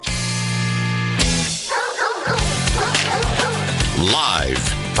Live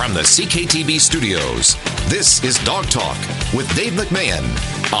from the CKTB studios, this is Dog Talk with Dave McMahon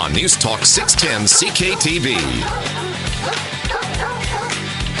on News Talk 610 CKTB.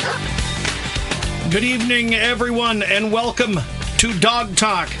 Good evening, everyone, and welcome to Dog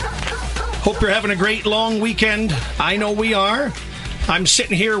Talk. Hope you're having a great long weekend. I know we are. I'm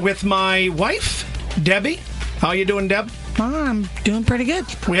sitting here with my wife, Debbie. How you doing, Deb? Oh, I'm doing pretty good.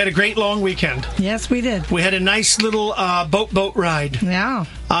 We had a great long weekend. Yes, we did. We had a nice little boat ride. Yeah.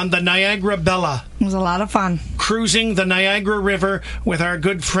 On the Niagara Bella. It was a lot of fun. Cruising the Niagara River with our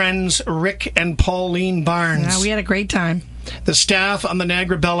good friends Rick and Pauline Barnes. Yeah, we had a great time. The staff on the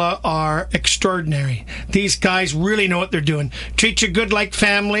Niagara Bella are extraordinary. These guys really know what they're doing. Treat you good like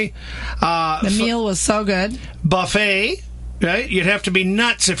family. The meal was so good. Buffet. Right? You'd have to be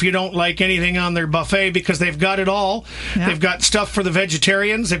nuts if you don't like anything on their buffet because they've got it all. Yep. They've got stuff for the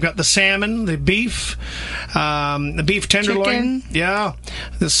vegetarians. They've got the salmon, the beef tenderloin. Chicken. Yeah,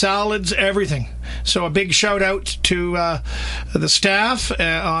 the salads, everything. So a big shout out to the staff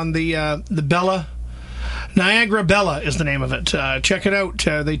on the Bella. Niagara Bella is the name of it. Check it out.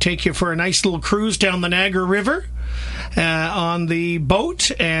 They take you for a nice little cruise down the Niagara River. On the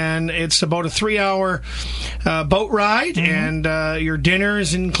boat, and it's about a 3-hour boat ride, and your dinner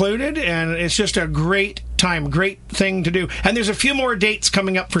is included, and it's just a great time, great thing to do. And there's a few more dates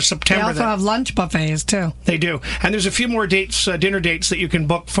coming up for September. They also have lunch buffets too. They do, and there's a few more dates, dinner dates that you can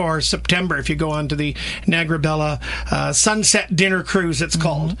book for September if you go on to the Niagara Bella Sunset Dinner Cruise. It's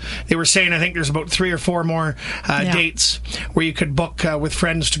called. They were saying I think there's about 3 or 4 more dates where you could book with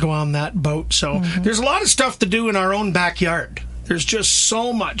friends to go on that boat. So there's a lot of stuff to do in our own backyard. There's just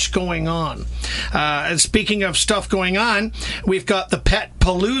so much going on. And speaking of stuff going on, we've got the Pet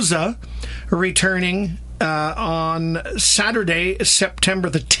Palooza returning on Saturday,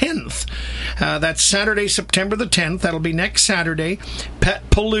 September the 10th. That's Saturday, September the 10th. That'll be next Saturday. Pet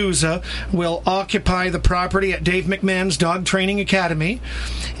Palooza will occupy the property at Dave McMahon's Dog Training Academy.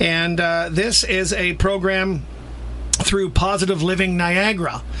 And this is a program through Positive Living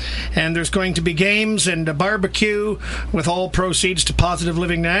Niagara, and there's going to be games and a barbecue with all proceeds to Positive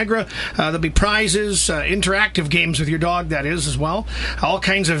Living Niagara. There'll be prizes, interactive games with your dog, that is, as well. All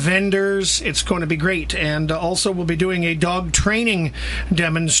kinds of vendors. It's going to be great. And also we'll be doing a dog training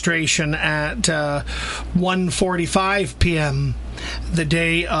demonstration at 1:45 p.m. the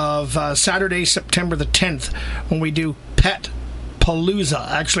day of Saturday, September the 10th, when we do Pet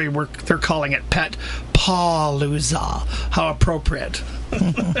Palooza. Actually, they're calling it Pet Palooza. How appropriate.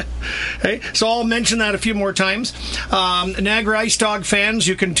 Hey, so I'll mention that a few more times. Niagara Ice Dog fans,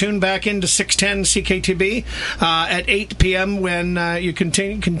 you can tune back into 610 CKTB at 8 p.m. when you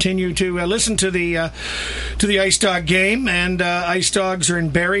continue to listen to the Ice Dog game. And Ice Dogs are in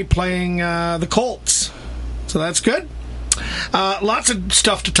Barrie playing the Colts. So that's good. Lots of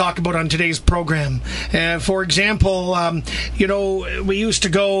stuff to talk about on today's program. For example, we used to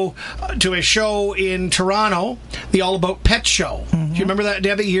go to a show in Toronto, the All About Pet Show. Do you remember that,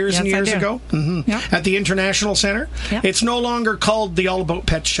 Debbie, years and years ago? Yep. At the International Center? Yep. It's no longer called the All About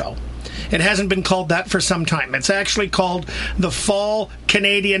Pet Show. It hasn't been called that for some time. It's actually called the Fall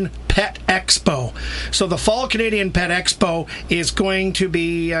Canadian Pet Expo. So the Fall Canadian Pet Expo is going to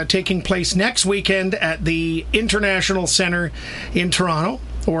be taking place next weekend at the International Centre in Toronto,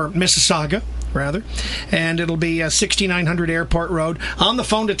 or Mississauga, rather. And it'll be 6900 Airport Road. On the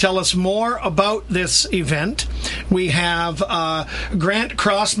phone to tell us more about this event, we have Grant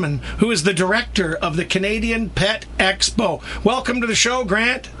Crossman, who is the director of the Canadian Pet Expo. Welcome to the show,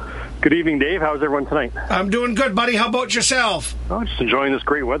 Grant. Good evening, Dave. How's everyone tonight? I'm doing good, buddy. How about yourself? Oh, just enjoying this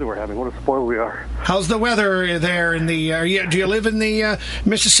great weather we're having. What a spoil we are. How's the weather there in the? Do you live in the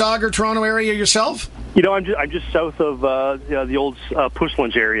Mississauga, Toronto area yourself? You know, I'm just south of the old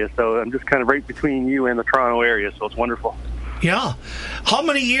Puslinch area, so I'm just kind of right between you and the Toronto area. So it's wonderful. Yeah. How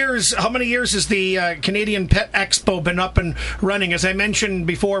many years has the Canadian Pet Expo been up and running? As I mentioned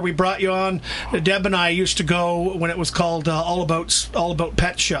before we brought you on, Deb and I used to go when it was called All About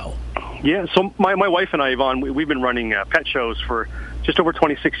Pet Show. Yeah, so my wife and I, Yvonne, we've been running pet shows for just over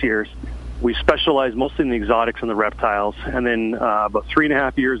 26 years. We specialize mostly in the exotics and the reptiles. And then about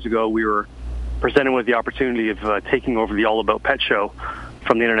 3.5 years ago, we were presented with the opportunity of taking over the All About Pet Show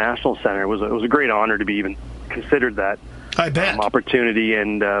from the International Center. It was a great honor to be even considered that. I bet. Opportunity,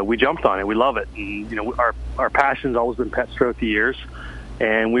 and we jumped on it. We love it. And, our passion's always been pets throughout the years,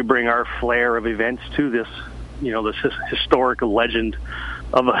 and we bring our flair of events to this, this historic legend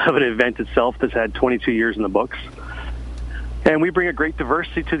of an event itself that's had 22 years in the books. And we bring a great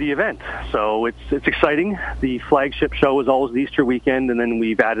diversity to the event. So it's exciting. The flagship show is always the Easter weekend, and then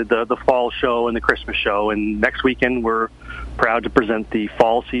we've added the fall show and the Christmas show. And next weekend we're proud to present the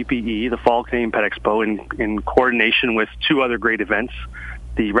Fall CPE, the Fall Canadian Pet Expo, in coordination with two other great events.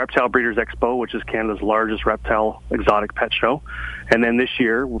 The Reptile Breeders Expo, which is Canada's largest reptile exotic pet show. And then this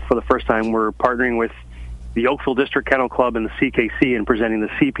year, for the first time, we're partnering with the Oakville District Kennel Club and the CKC in presenting the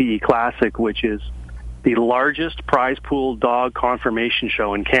CPE Classic, which is the largest prize pool dog conformation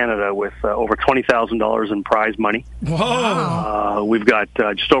show in Canada with over $20,000 in prize money. Whoa! We've got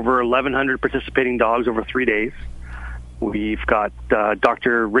just over 1,100 participating dogs over 3 days. We've got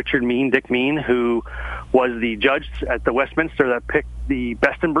Dr. Richard Mean, Dick Mean, who was the judge at the Westminster that picked the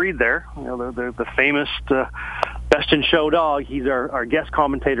best in breed there. You know, the famous best in show dog. He's our guest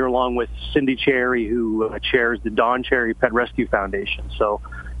commentator, along with Cindy Cherry, who chairs the Don Cherry Pet Rescue Foundation. So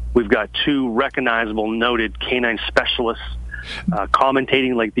we've got two recognizable, noted canine specialists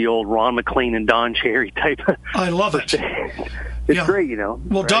commentating like the old Ron McLean and Don Cherry type. I love it. It's great, you know.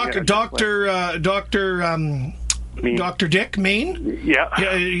 Well, Dr. Dick Mean?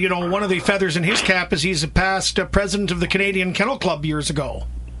 Yeah. You know, one of the feathers in his cap is he's a past president of the Canadian Kennel Club years ago.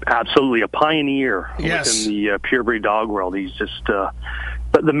 Absolutely, a pioneer within the purebred dog world. He's just,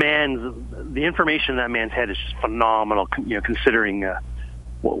 but the information in that man's head is just phenomenal, you know, considering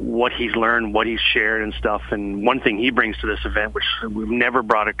what he's learned, what he's shared and stuff. And one thing he brings to this event, which we've never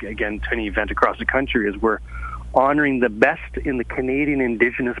brought again to any event across the country, is we're honoring the best in the Canadian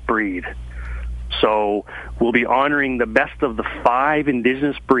Indigenous breed. So we'll be honoring the best of the 5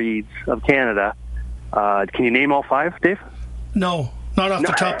 Indigenous breeds of Canada. Can you name all 5, Dave? No, not off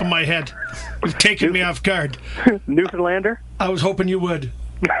the top of my head. You've taken me off guard. Newfoundlander? I was hoping you would.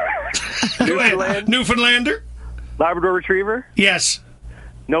 Newfoundlander? Labrador Retriever? Yes.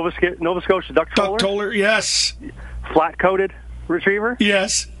 Nova Scotia Duck Toller? Duck Toller, yes. Flat-coated Retriever?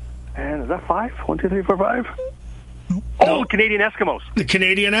 Yes. And is that 5? 1, 2, 3, 4, 5? No. Oh, Canadian Eskimos. The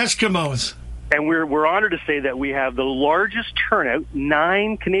Canadian Eskimos. And we're honored to say that we have the largest turnout,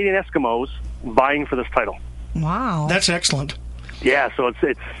 9 Canadian Eskimos vying for this title. Wow. That's excellent. Yeah, so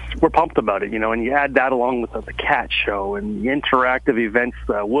we're pumped about it, you know, and you add that along with the cat show and the interactive events.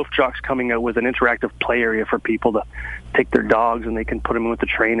 Wolf Jock's coming out with an interactive play area for people to take their dogs, and they can put them in with the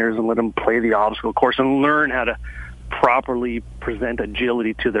trainers and let them play the obstacle course and learn how to properly present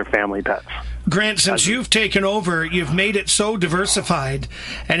agility to their family pets. Grant, since you've taken over, you've made it so diversified,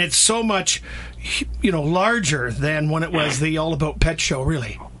 and it's so much, you know, larger than when it was the All About Pet show,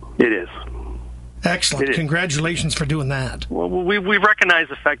 really. It is. Excellent. It is. Congratulations for doing that. Well, we recognize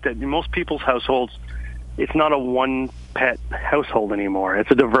the fact that in most people's households, it's not a one-pet household anymore.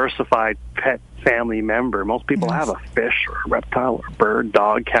 It's a diversified pet family member. Most people have a fish or a reptile or a bird,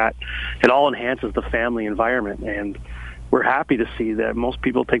 dog, cat. It all enhances the family environment, and we're happy to see that most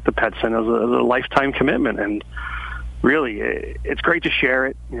people take the pets in as a lifetime commitment. And really, it's great to share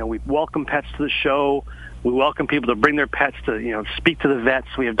it. You know, we welcome pets to the show. We welcome people to bring their pets to, you know, speak to the vets.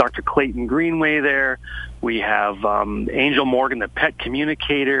 We have Dr. Clayton Greenway there. We have Angel Morgan, the pet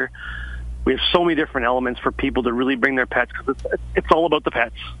communicator. We have so many different elements for people to really bring their pets, because it's all about the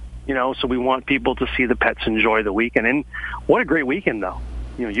pets, you know, so we want people to see the pets enjoy the weekend. And what a great weekend, though.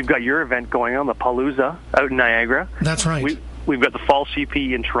 You know, you've got your event going on, the Palooza out in Niagara. That's right. We've got the Fall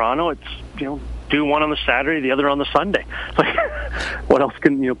CP in Toronto. It's, you know, do one on the Saturday, the other on the Sunday. Like, what else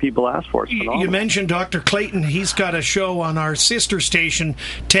can, you know, people ask for? It's phenomenal. You mentioned Dr. Clayton. He's got a show on our sister station,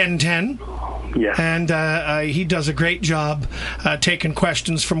 1010. Yes. And he does a great job taking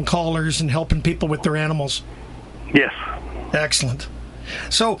questions from callers and helping people with their animals. Yes. Excellent.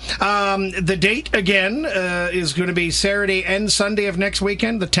 So the date, again, is going to be Saturday and Sunday of next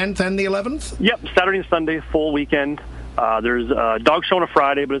weekend, the 10th and the 11th? Yep, Saturday and Sunday, full weekend. There's a dog show on a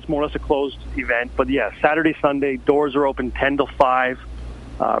Friday, but it's more or less a closed event. But, yeah, Saturday, Sunday, doors are open 10 till 5.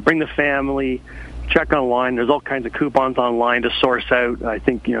 Bring the family. Check online. There's all kinds of coupons online to source out. I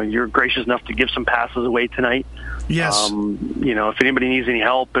think, you know, you're gracious enough to give some passes away tonight. Yes. You know, if anybody needs any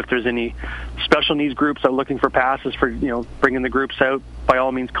help, if there's any special needs groups that are looking for passes for, you know, bringing the groups out, by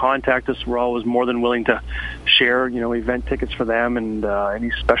all means contact us. We're always more than willing to share, you know, event tickets for them and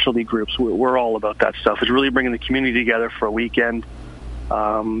any specialty groups. We're all about that stuff. It's really bringing the community together for a weekend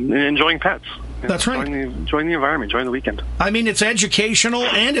and enjoying pets. That's right. Enjoying the environment, enjoying the weekend. I mean, it's educational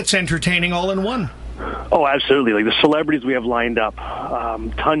and it's entertaining all in one. Oh, absolutely. Like the celebrities we have lined up.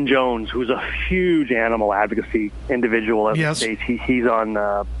 Ton Jones, who's a huge animal advocacy individual at the States. He's on,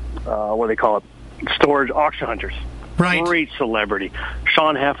 what do they call it, storage auction hunters. Right. Great celebrity.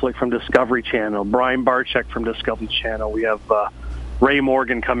 Sean Hefflick from Discovery Channel. Brian Barczyk from Discovery Channel. We have Ray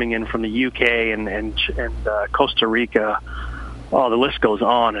Morgan coming in from the UK and Costa Rica. Oh, the list goes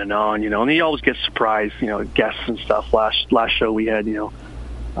on, you know, and he always gets surprised, you know, guests and stuff. Last show we had, you know,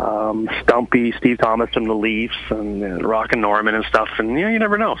 Stumpy, Steve Thomas from the Leafs, and Rock and Norman and stuff. And you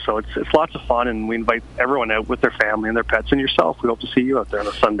never know. So it's lots of fun, and we invite everyone out with their family and their pets and yourself. We hope to see you out there on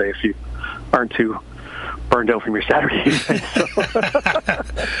a Sunday if you aren't too burned out from your Saturday evening.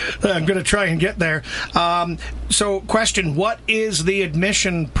 I'm going to try and get there. So, question, what is the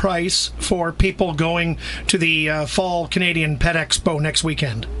admission price for people going to the Fall Canadian Pet Expo next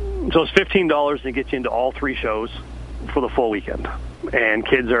weekend? So it's $15 to get you into all 3 shows for the full weekend, and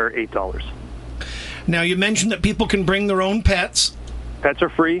kids are $8. Now, you mentioned that people can bring their own pets. Pets are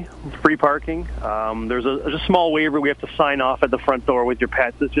free parking. There's a small waiver we have to sign off at the front door with your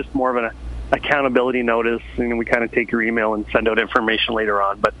pets. It's just more of an accountability notice, and we kind of take your email and send out information later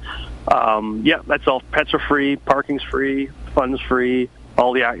on. But that's all. Pets are free, parking's free, fun's free.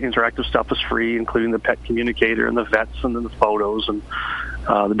 All the interactive stuff is free, including the pet communicator and the vets and then the photos and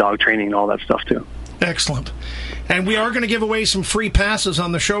the dog training and all that stuff too. Excellent. And we are going to give away some free passes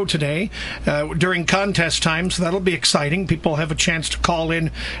on the show today during contest time, so that'll be exciting. People have a chance to call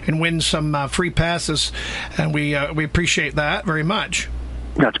in and win some free passes, and we appreciate that very much.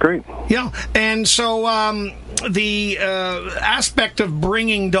 That's great. Yeah, and so the aspect of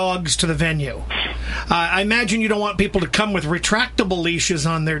bringing dogs to the venue. I imagine you don't want people to come with retractable leashes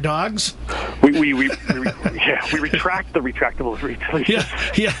on their dogs. We retract the retractable leashes.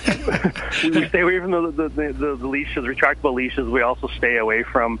 Yeah. we stay away from the leashes, retractable leashes. We also stay away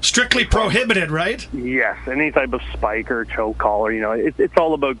from strictly prohibited, right? Yes, any type of spike or choke collar. It's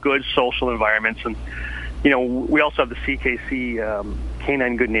all about good social environments, and we also have the CKC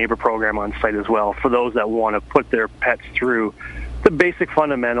Canine Good Neighbor program on site as well for those that want to put their pets through the basic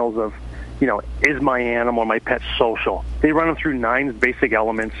fundamentals of, is my animal, my pet social? They run them through 9 basic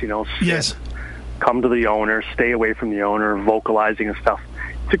elements, sit, yes, come to the owner, stay away from the owner, vocalizing and stuff.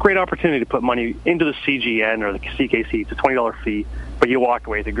 It's a great opportunity to put money into the CGN or the CKC. It's a $20 fee, but you walk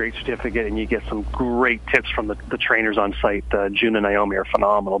away with a great certificate and you get some great tips from the trainers on site. June and Naomi are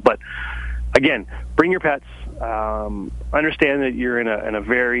phenomenal. But again, bring your pets. Understand that you're in a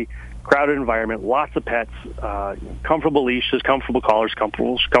very crowded environment, lots of pets, comfortable leashes, comfortable collars,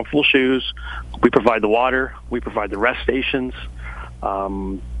 comfortable shoes. We provide the water. We provide the rest stations.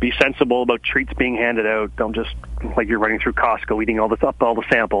 Be sensible about treats being handed out. Don't just, like you're running through Costco, eating all the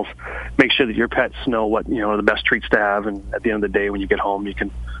samples. Make sure that your pets know what, are the best treats to have. And at the end of the day, when you get home, you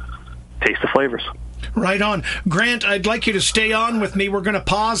can taste the flavors. Right on. Grant, I'd like you to stay on with me. We're going to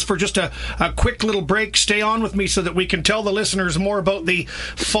pause for just a quick little break. Stay on with me so that we can tell the listeners more about the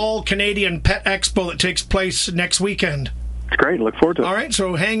Fall Canadian Pet Expo that takes place next weekend. It's great. Look forward to it. All right,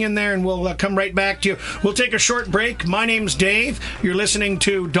 so hang in there and we'll come right back to you. We'll take a short break. My name's Dave. You're listening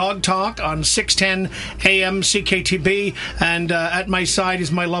to Dog Talk on 610 AM CKTB, and at my side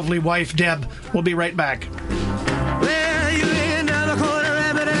is my lovely wife, Deb. We'll be right back. Well, you ain't down the corner,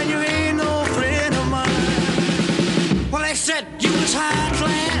 rabbit, and you ain't no friend of mine. Well, they said you was high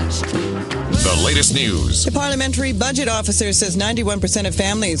class. The latest news. The Parliamentary Budget Officer says 91% of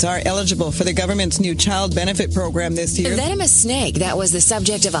families are eligible for the government's new child benefit program this year. A venomous snake that was the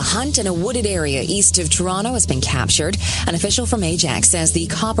subject of a hunt in a wooded area east of Toronto has been captured. An official from Ajax says the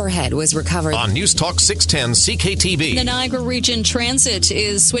copperhead was recovered. On News Talk 610 CKTB. The Niagara Region Transit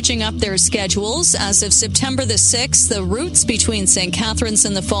is switching up their schedules. As of September the 6th, the routes between St. Catharines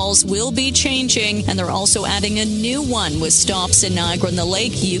and the Falls will be changing, and they're also adding a new one with stops in Niagara and the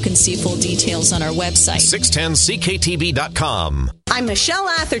Lake. You can see full details on our website. 610CKTB.com. I'm Michelle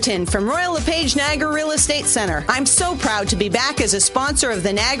Atherton from Royal LePage Niagara Real Estate Center. I'm so proud to be back as a sponsor of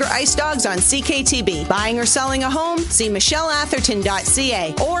the Niagara Ice Dogs on CKTB. Buying or selling a home? See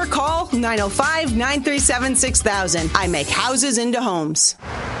michelleatherton.ca or call 905-937-6000. I make houses into homes.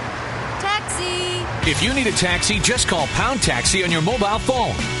 Taxi! If you need a taxi, just call Pound Taxi on your mobile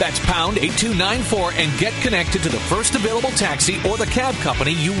phone. That's pound 8294 and get connected to the first available taxi or the cab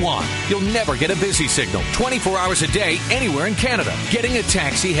company you want. You'll never get a busy signal 24 hours a day anywhere in Canada. Getting a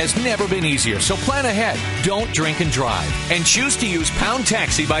taxi has never been easier, so plan ahead. Don't drink and drive. And choose to use Pound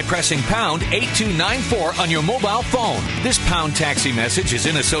Taxi by pressing pound 8294 on your mobile phone. This Pound Taxi message is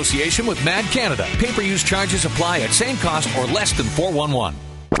in association with Mad Canada. Pay-per-use charges apply at same cost or less than 411.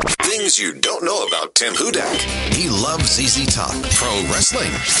 Things you don't know about Tim Hudak. He loves ZZ Top, pro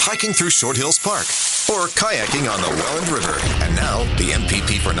wrestling, hiking through Short Hills Park, or kayaking on the Welland River. And now, the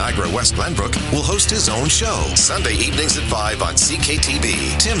MPP for Niagara West Glenbrook will host his own show, Sunday evenings at 5 on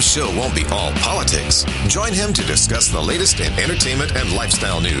CKTB. Tim's show won't be all politics. Join him to discuss the latest in entertainment and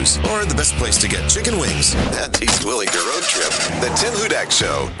lifestyle news, or the best place to get chicken wings, and he's willing to road trip. The Tim Hudak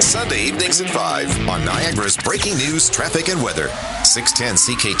Show, Sunday evenings at 5 on Niagara's breaking news, traffic, and weather. 610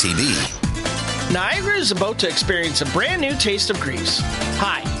 CKTB. Niagara is about to experience a brand new taste of Greece.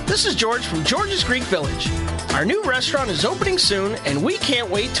 Hi, this is George from George's Greek Village. Our new restaurant is opening soon, and we can't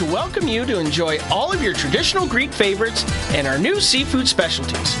wait to welcome you to enjoy all of your traditional Greek favorites and our new seafood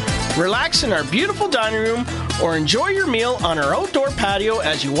specialties. Relax in our beautiful dining room or enjoy your meal on our outdoor patio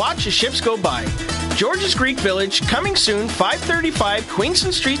as you watch the ships go by. George's Greek Village, coming soon, 535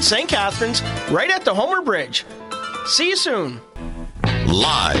 Queenston Street, St. Catharines, right at the Homer Bridge. See you soon.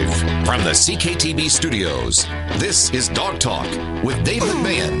 Live from the CKTB studios, this is Dog Talk with David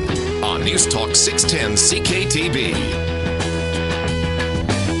Mayen on News Talk 610 CKTB.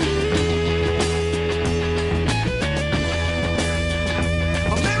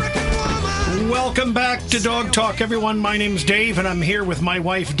 Welcome back to Dog Talk, everyone. My name's Dave, and I'm here with my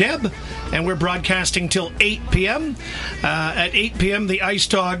wife, Deb, and we're broadcasting till 8 p.m. At 8 p.m., the Ice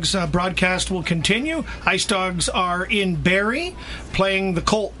Dogs broadcast will continue. Ice Dogs are in Barrie playing the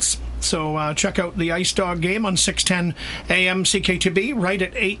Colts. So check out the Ice Dog game on 610 a.m. CKTB right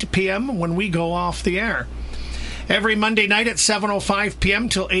at 8 p.m. when we go off the air. Every Monday night at 7:05 p.m.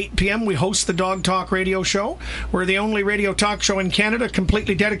 till 8 p.m., we host the Dog Talk radio show. We're the only radio talk show in Canada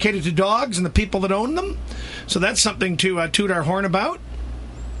completely dedicated to dogs and the people that own them. So that's something to toot our horn about.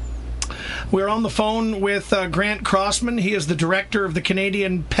 We're on the phone with Grant Crossman. He is the director of the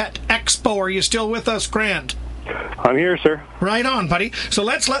Canadian Pet Expo. Are you still with us, Grant? I'm here, sir. Right on, buddy. So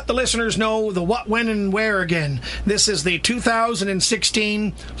let's let the listeners know the what, when, and where again. This is the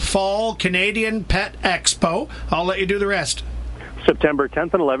 2016 Fall Canadian Pet Expo. I'll let you do the rest. September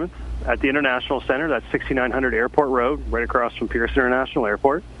 10th and 11th at the International Center. That's 6900 Airport Road, right across from Pearson International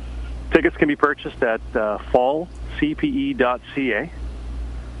Airport. Tickets can be purchased at fallcpe.ca.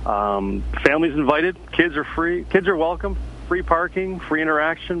 Families invited. Kids are free. Kids are welcome. Free parking, free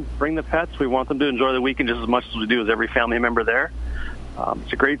interaction. Bring the pets. We want them to enjoy the weekend just as much as we do as every family member there.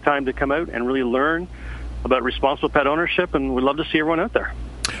 It's a great time to come out and really learn about responsible pet ownership, and we'd love to see everyone out there.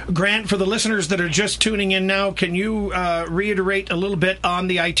 Grant, for the listeners that are just tuning in now, can you reiterate a little bit on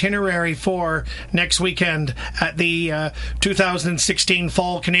the itinerary for next weekend at the 2016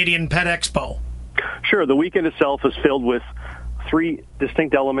 Fall Canadian Pet Expo? Sure. The weekend itself is filled with three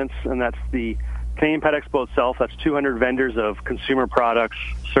distinct elements, and that's the Canadian Pet Expo itself. That's 200 vendors of consumer products,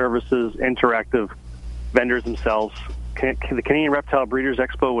 services, interactive vendors themselves. The Canadian Reptile Breeders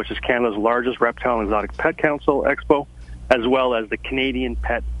Expo, which is Canada's largest reptile and exotic pet council expo, as well as the Canadian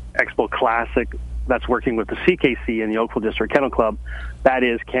Pet Expo Classic. That's working with the CKC and the Oakville District Kennel Club. That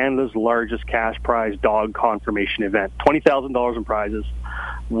is Canada's largest cash prize dog confirmation event. $20,000 in prizes,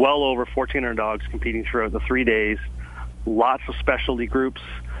 well over 1,400 dogs competing throughout the 3 days. Lots of specialty groups.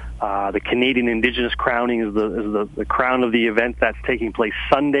 The Canadian Indigenous crowning is the crown of the event. That's taking place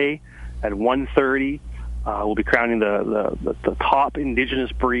Sunday at 1:30. We'll be crowning the top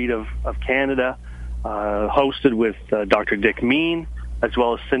Indigenous breed of Canada, hosted with Dr. Dick Mean, as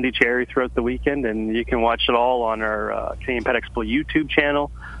well as Cindy Cherry throughout the weekend. And you can watch it all on our Canadian Pet Expo YouTube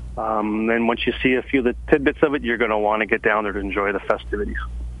channel. And once you see a few of the tidbits of it, you're going to want to get down there to enjoy the festivities.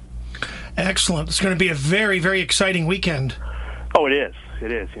 Excellent. It's going to be a very, very exciting weekend. Oh, it is.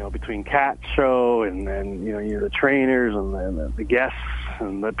 It is. Between cat show and the trainers and the guests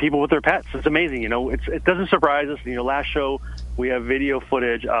and the people with their pets. It's amazing. It doesn't surprise us. Last show we have video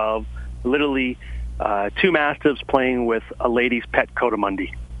footage of literally two mastiffs playing with a lady's pet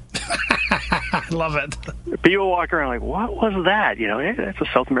Coatimundi. I love it. People walk around like, what was that? It's a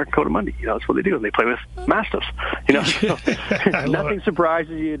South American Coatimundi. That's what they do. They play with mastiffs. So nothing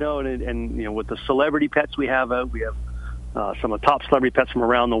surprises you. And with the celebrity pets we have out, we have some of the top celebrity pets from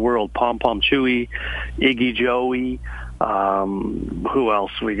around the world: Pom Pom Chewy, Iggy Joey. Who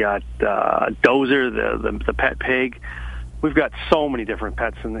else? We got Dozer, the pet pig. We've got so many different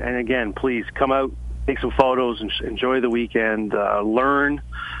pets. And again, please come out, take some photos, and enjoy the weekend. Learn,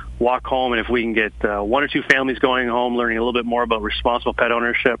 walk home, and if we can get one or two families going home, learning a little bit more about responsible pet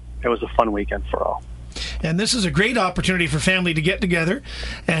ownership, it was a fun weekend for all. And this is a great opportunity for family to get together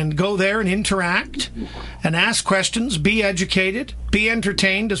and go there and interact and ask questions, be educated, be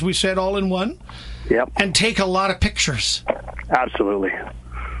entertained, as we said, all in one. Yep. And take a lot of pictures. Absolutely.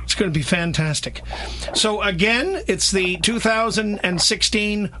 It's going to be fantastic. So again, it's the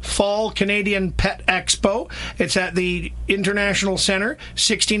 2016 Fall Canadian Pet Expo. It's at the International Center,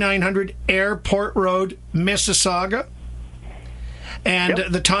 6900 Airport Road, Mississauga. And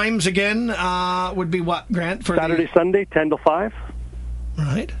the times again would be what, Grant? For Saturday, Sunday, 10 to 5.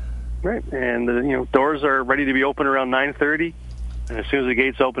 Right. Right. And doors are ready to be open around 9:30. And as soon as the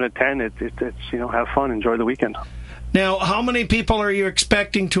gates open at 10, it's have fun, enjoy the weekend. Now, how many people are you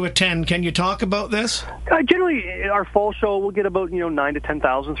expecting to attend? Can you talk about this? Generally, our fall show will get about 9,000 to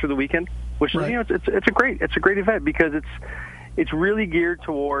 10,000 through the weekend. which is, it's a great event because it's really geared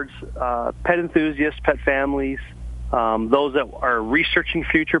towards pet enthusiasts, pet families, those that are researching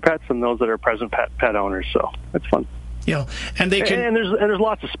future pets, and those that are present pet owners. So it's fun. Yeah, and they can. And there's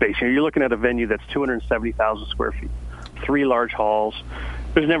lots of space. You're looking at a venue that's 270,000 square feet, 3 large halls.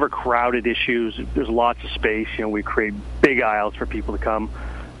 There's never crowded issues. There's lots of space. We create big aisles for people to come.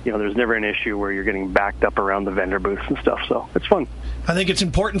 There's never an issue where you're getting backed up around the vendor booths and stuff. So it's fun. I think it's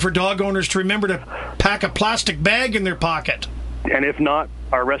important for dog owners to remember to pack a plastic bag in their pocket. And if not,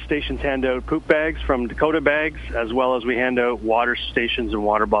 our rest stations hand out poop bags from Dakota Bags, as well as we hand out water stations and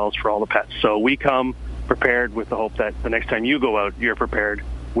water bottles for all the pets. So we come prepared with the hope that the next time you go out, you're prepared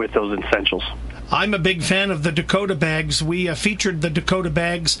with those essentials. I'm a big fan of the Dakota Bags. We featured the Dakota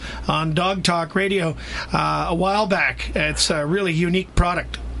Bags on Dog Talk Radio a while back. It's a really unique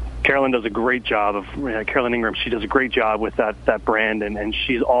product. Carolyn does a great job Carolyn Ingram, she does a great job with that brand, and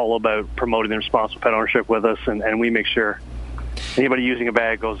she's all about promoting the responsible pet ownership with us, and we make sure anybody using a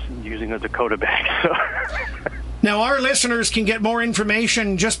bag goes using a Dakota bag. So. Now, our listeners can get more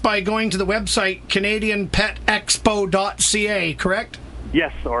information just by going to the website CanadianPetExpo.ca, correct?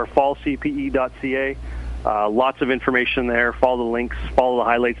 Yes, or fallcpe.ca. Lots of information there. Follow the links, follow the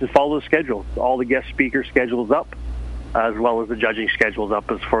highlights, and follow the schedule. All the guest speaker schedules up, as well as the judging schedules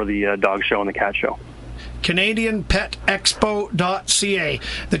up as for the dog show and the cat show. CanadianPetExpo.ca.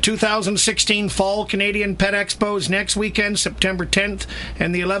 The 2016 Fall Canadian Pet Expo is next weekend, September 10th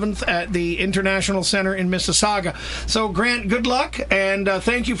and the 11th at the International Center in Mississauga. So, Grant, good luck, and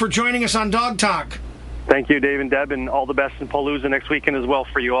thank you for joining us on Dog Talk. Thank you, Dave and Deb, and all the best in Palooza next weekend as well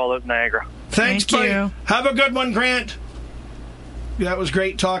for you all at Niagara. Thanks, buddy. You. Have a good one, Grant. That was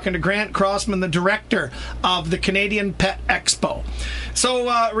great talking to Grant Crossman, the director of the Canadian Pet Expo.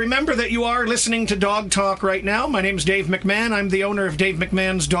 So remember that you are listening to Dog Talk right now. My name's Dave McMahon. I'm the owner of Dave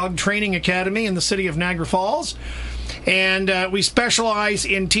McMahon's Dog Training Academy in the city of Niagara Falls. And we specialize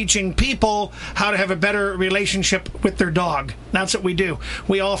in teaching people how to have a better relationship with their dog. That's what we do.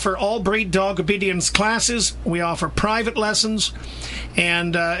 We offer all breed dog obedience classes. We offer private lessons.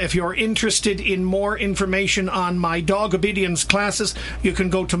 And if you're interested in more information on my dog obedience classes, you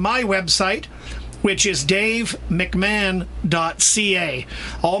can go to my website, which is davemcmahon.ca.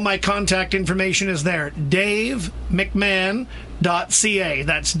 All my contact information is there. davemcmahon.ca.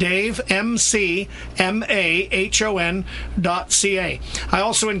 That's Dave, McMahon.ca. I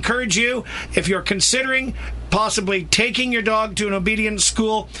also encourage you, if you're considering possibly taking your dog to an obedience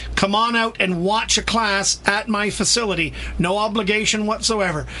school, come on out and watch a class at my facility. No obligation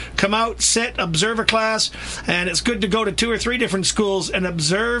whatsoever. Come out, sit, observe a class, and it's good to go to 2 or 3 different schools and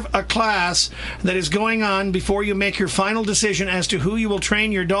observe a class that is going on before you make your final decision as to who you will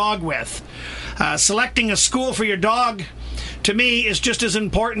train your dog with. Selecting a school for your dog, to me, is just as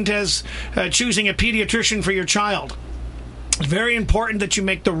important as choosing a pediatrician for your child. It's very important that you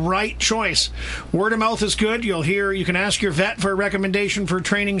make the right choice. Word of mouth is good. You can ask your vet for a recommendation for a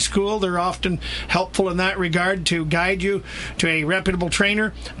training school. They're often helpful in that regard to guide you to a reputable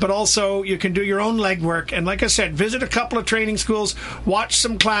trainer. But also, you can do your own legwork. And like I said, visit a couple of training schools, watch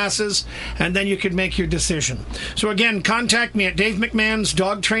some classes, and then you can make your decision. So again, contact me at Dave McMahon's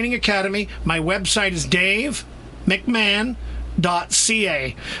Dog Training Academy. My website is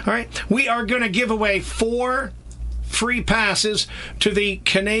davemcmahon.ca. All right, we are going to give away 4 free passes to the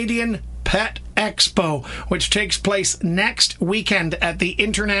Canadian Pet Expo, which takes place next weekend at the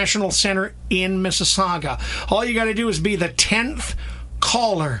International Center in Mississauga. All you got to do is be the 10th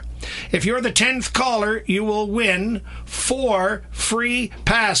caller. If you're the 10th caller, you will win 4 free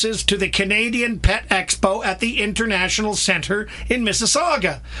passes to the Canadian Pet Expo at the International Center in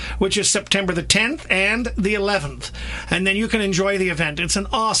Mississauga, which is September the 10th and the 11th. And then you can enjoy the event. It's an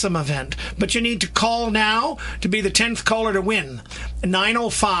awesome event. But you need to call now to be the 10th caller to win.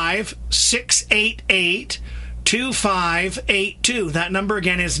 905-688-2582. That number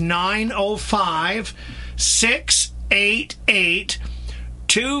again is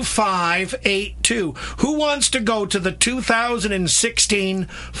 905-688-2582. Who wants to go to the 2016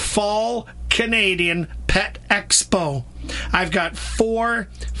 Fall Canadian Pet Expo? I've got 4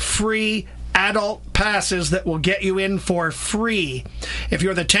 free adult passes that will get you in for free. If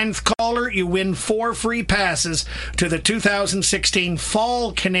you're the 10th caller, you win 4 free passes to the 2016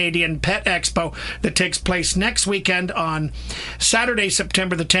 Fall Canadian Pet Expo that takes place next weekend on Saturday,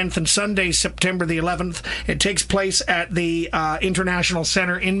 September the 10th and Sunday, September the 11th. It takes place at the International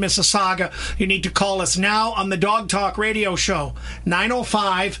Center in Mississauga. You need to call us now on the Dog Talk Radio Show,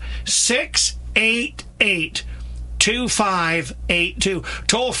 905-688-2582. 2582.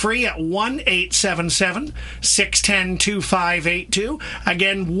 Toll free at 1-877-610-2582.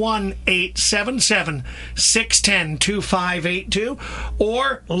 Again, 1-877-610-2582.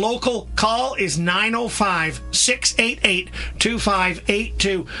 Or local call is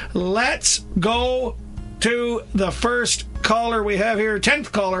 905-688-2582. Let's go to the first caller we have here.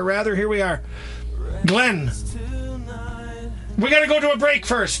 10th caller, rather. Here we are. Glenn. We got to go to a break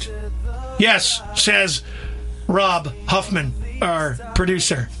first. Yes, says Rob Huffman, our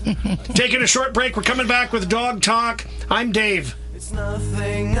producer. Taking a short break. We're coming back with Dog Talk. I'm Dave. It's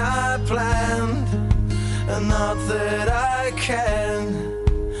nothing I planned, and not that I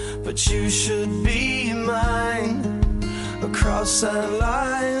can, but you should be mine across that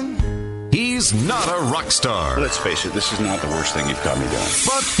line. He's not a rock star. Let's face it, this is not the worst thing you've caught me doing.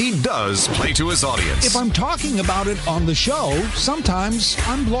 But he does play to his audience. If I'm talking about it on the show, sometimes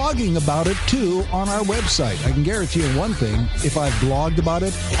I'm blogging about it too on our website. I can guarantee you one thing, if I've blogged about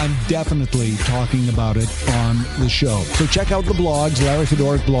it, I'm definitely talking about it on the show. So check out the blogs, Larry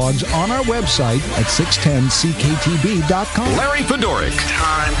Fedoruk blogs, on our website at 610ckTB.com. Larry Fedoruk.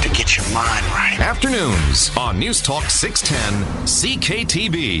 Time to get your mind right. Afternoons on News Talk 610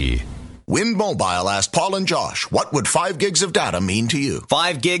 CKTB. Wind Mobile asked Paul and Josh, what would 5 gigs of data mean to you?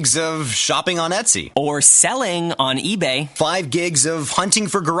 5 gigs of shopping on Etsy. Or selling on eBay. 5 gigs of hunting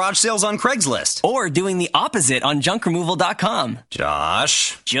for garage sales on Craigslist. Or doing the opposite on junkremoval.com.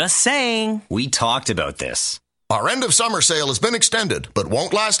 Josh. Just saying. We talked about this. Our end of summer sale has been extended, but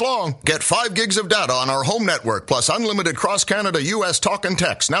won't last long. Get 5 gigs of data on our home network, plus unlimited cross-Canada U.S. talk and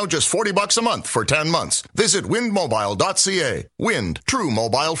text, now just $40 a month for 10 months. Visit windmobile.ca. Wind, true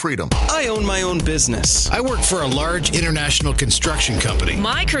mobile freedom. I own my own business. I work for a large international construction company.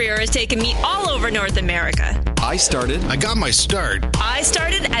 My career has taken me all over North America. I got my start. I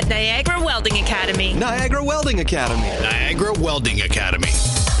started at Niagara Welding Academy. Niagara Welding Academy. Niagara Welding Academy.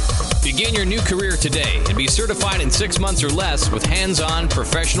 Begin your new career today and be certified in 6 months or less with hands-on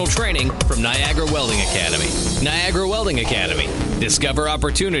professional training from Niagara Welding Academy. Niagara Welding Academy. Discover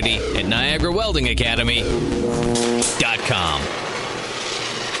opportunity at NiagaraWeldingAcademy.com.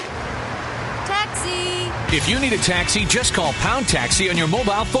 Taxi! If you need a taxi, just call Pound Taxi on your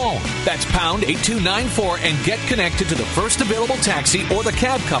mobile phone. That's pound 8294 and get connected to the first available taxi or the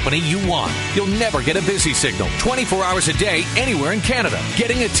cab company you want. You'll never get a busy signal 24 hours a day anywhere in Canada.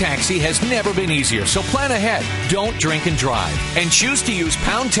 Getting a taxi has never been easier, so plan ahead. Don't drink and drive. And choose to use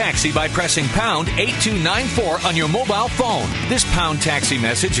Pound Taxi by pressing pound 8294 on your mobile phone. This Pound Taxi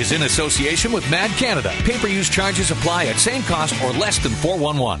message is in association with Mad Canada. Pay-per-use charges apply at same cost or less than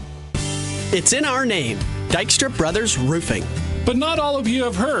 411. It's in our name, Dykstra Brothers Roofing. But not all of you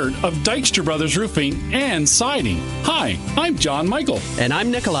have heard of Dykstra Brothers Roofing and Siding. Hi, I'm John Michael. And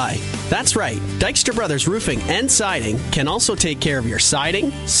I'm Nikolai. That's right, Dykstra Brothers Roofing and Siding can also take care of your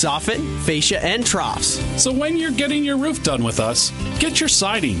siding, soffit, fascia, and troughs. So when you're getting your roof done with us, get your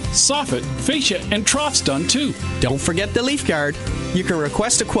siding, soffit, fascia, and troughs done too. Don't forget the leaf guard. You can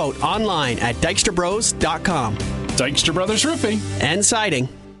request a quote online at dykstrabros.com. Dykstra Brothers Roofing and Siding.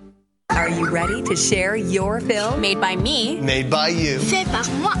 Are you ready to share your film? Made by me. Made by you. Fait par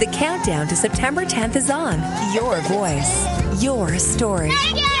moi. The countdown to September 10th is on. Your voice. Your story.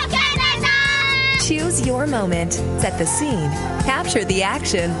 Thank you, Canada! Choose your moment. Set the scene. Capture the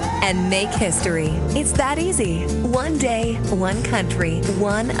action. And make history. It's that easy. One day, one country,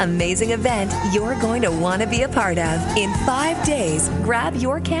 one amazing event you're going to want to be a part of. In 5 days, grab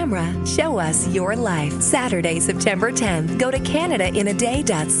your camera. Show us your life. Saturday, September 10th. Go to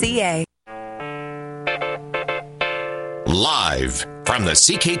CanadaInADay.ca. Live from the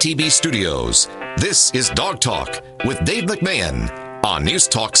CKTB studios, this is Dog Talk with Dave McMahon on News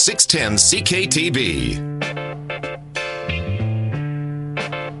Talk 610 CKTB.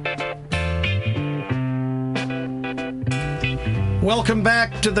 Welcome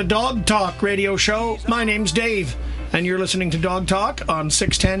back to the Dog Talk radio show. My name's Dave, and you're listening to Dog Talk on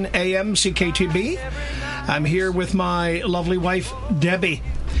 610 AM CKTB. I'm here with my lovely wife, Debbie,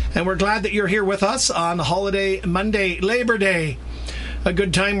 and we're glad that you're here with us on holiday Monday, Labor Day. A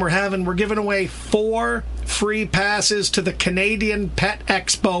good time we're having. We're giving away 4 free passes to the Canadian Pet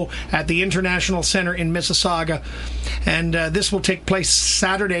Expo at the International Centre in Mississauga. And this will take place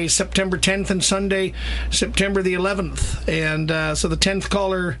Saturday, September 10th, and Sunday, September the 11th. And so the 10th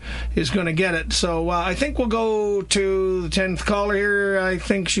caller is going to get it. So I think we'll go to the 10th caller here. I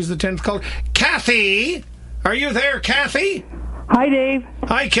think she's the 10th caller. Kathy! Are you there, Kathy? Hi, Dave.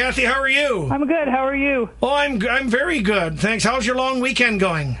 Hi, Kathy. How are you? I'm good. How are you? Oh, I'm very good. Thanks. How's your long weekend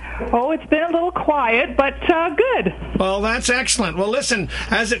going? Oh, it's been a little quiet, but good. Well, that's excellent. Well, listen,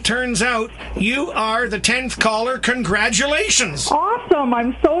 as it turns out, you are the 10th caller. Congratulations. Awesome.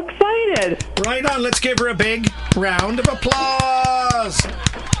 I'm so excited. Right on. Let's give her a big round of applause.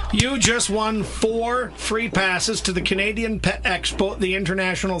 You just won 4 free passes to the Canadian Pet Expo at the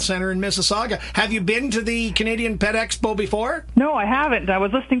International Centre in Mississauga. Have you been to the Canadian Pet Expo before? No, I haven't. I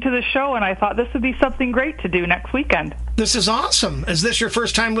was listening to the show, and I thought this would be something great to do next weekend. This is awesome. Is this your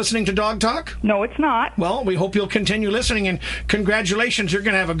first time listening to Dog Talk? No, it's not. Well, we hope you'll continue listening, and congratulations. You're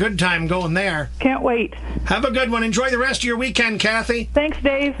going to have a good time going there. Can't wait. Have a good one. Enjoy the rest of your weekend, Kathy. Thanks,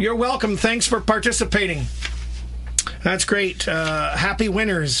 Dave. You're welcome. Thanks for participating. That's great. Happy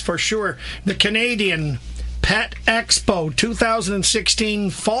winners for sure. The Canadian Pet Expo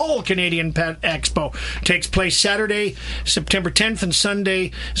 2016 Fall Canadian Pet Expo takes place Saturday, September 10th and Sunday,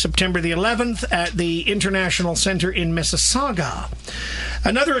 September the 11th at the International Centre in Mississauga.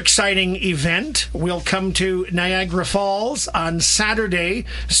 Another exciting event will come to Niagara Falls on Saturday,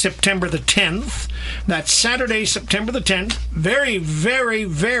 September the 10th. That's Saturday, September the 10th. Very, very,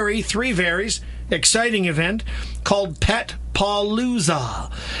 very, 3 varies. Exciting event called Pet Palooza.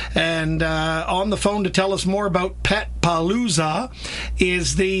 And on the phone to tell us more about Pet Palooza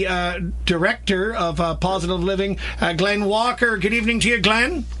is the director of Positive Living, Glenn Walker. Good evening to you,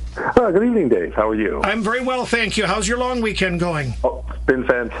 Glenn. Good evening, Dave. How are you? I'm very well, thank you. How's your long weekend going? Oh, it's been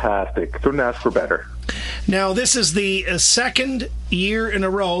fantastic. Couldn't ask for better. Now, this is the second year in a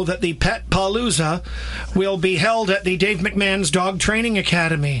row that the Pet Palooza will be held at the Dave McMahon's Dog Training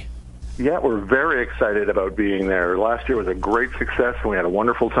Academy. Yeah, we're very excited about being there. Last year was a great success, and we had a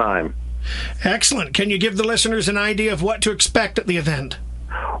wonderful time. Excellent. Can you give the listeners an idea of what to expect at the event?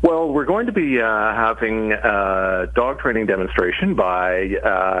 Well, we're going to be having a dog training demonstration by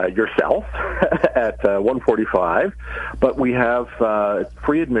yourself at 1:45, but we have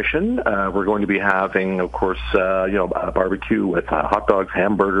free admission. We're going to be having, of course, a barbecue with hot dogs,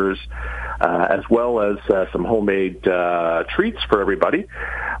 hamburgers, as well as some homemade treats for everybody.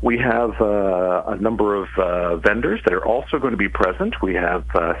 We have a number of vendors that are also going to be present. We have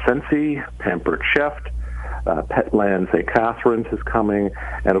Sensi, Pampered Chef, Petland St. Catharines is coming,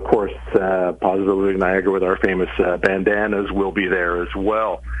 and of course Positive Living Niagara with our famous bandanas will be there as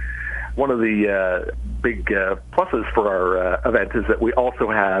well. One of the big pluses for our event is that we also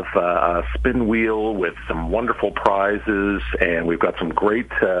have a spin wheel with some wonderful prizes, and we've got some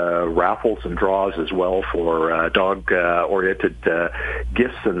great raffles and draws as well for dog-oriented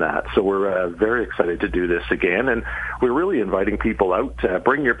gifts and that. So we're very excited to do this again, and we're really inviting people out.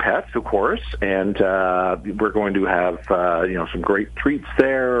 Bring your pets, of course, and we're going to have some great treats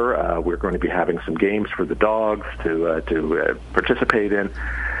there. We're going to be having some games for the dogs to participate in.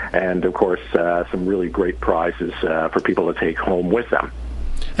 And, of course, some really great prizes for people to take home with them.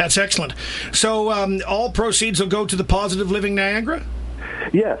 That's excellent. So all proceeds will go to the Positive Living Niagara?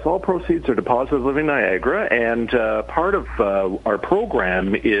 Yes, all proceeds are to Positive Living Niagara, and part of our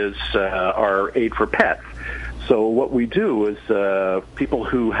program is our Aid for Pets. So what we do is people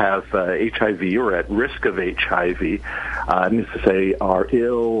who have HIV or at risk of HIV, needs to say, are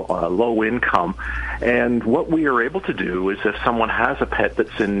ill, low income, and what we are able to do is if someone has a pet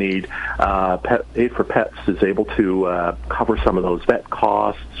that's in need, Aid for Pets is able to cover some of those vet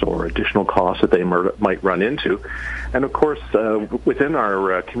costs or additional costs that they might run into. And of course, within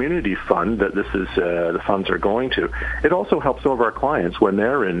our community fund that this is the funds are going to, it also helps some of our clients when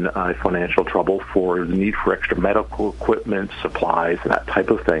they're in financial trouble for the need for extra medical equipment, supplies, and that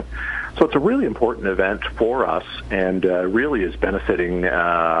type of thing. So it's a really important event for us, and really is benefiting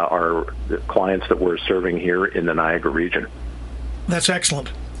our clients that we're serving here in the Niagara region. That's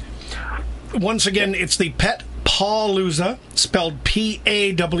excellent. Once again, it's the Pet Palooza, spelled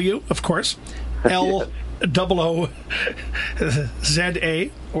P-A-W, of course, L-O-O-Z-A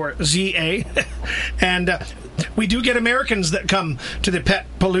or Z-A, and we do get Americans that come to the Pet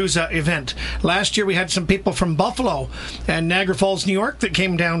Palooza event. Last year we had some people from Buffalo and Niagara Falls, New York that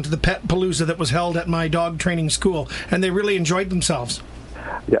came down to the Pet Palooza that was held at my dog training school, and they really enjoyed themselves.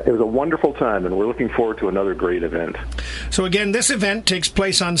 Yeah, it was a wonderful time, and we're looking forward to another great event. So again, this event takes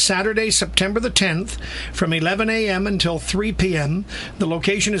place on Saturday, September the 10th, from 11 a.m. until 3 p.m. The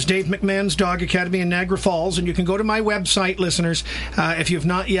location is Dave McMahon's Dog Academy in Niagara Falls, and you can go to my website, listeners, if you've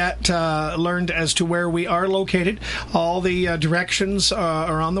not yet learned as to where we are located. All the directions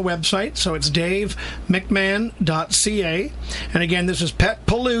are on the website, so it's davemcmahon.ca. And again, this is Pet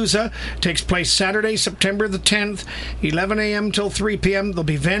Palooza. It takes place Saturday, September the 10th, 11 a.m. till 3 p.m. There'll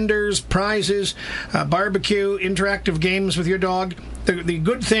be vendors, prizes, barbecue, interactive games. games with your dog. The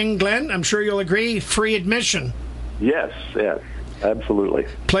good thing, Glenn, I'm sure you'll agree, free admission. Yes, absolutely.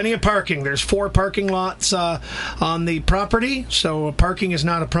 Plenty of parking. There's 4 parking lots on the property, so parking is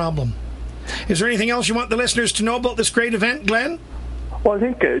not a problem. Is there anything else you want the listeners to know about this great event, Glenn? Well, I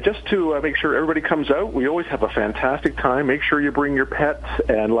think just to make sure everybody comes out, we always have a fantastic time. Make sure you bring your pets.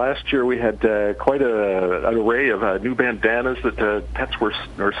 And last year we had quite an array of new bandanas that pets were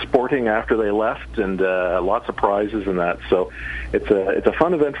sporting after they left, and lots of prizes and that. So it's a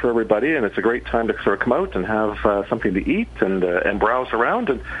fun event for everybody, and it's a great time to sort of come out and have something to eat and browse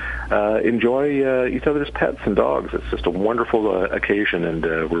around and enjoy each other's pets and dogs. It's just a wonderful occasion, and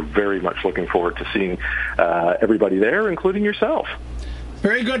we're very much looking forward to seeing everybody there, including yourself.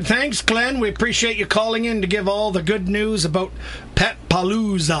 Very good. Thanks, Glenn. We appreciate you calling in to give all the good news about Pet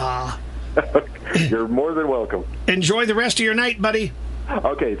Palooza. You're more than welcome. Enjoy the rest of your night, buddy.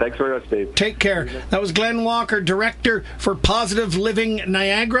 Okay, thanks very much, Dave. Take care. That was Glenn Walker, Director for Positive Living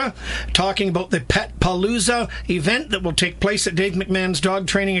Niagara, talking about the Pet Palooza event that will take place at Dave McMahon's Dog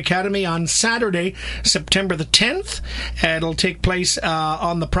Training Academy on Saturday, September the 10th. It'll take place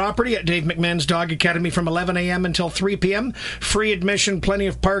on the property at Dave McMahon's Dog Academy from 11 a.m. until 3 p.m. Free admission, plenty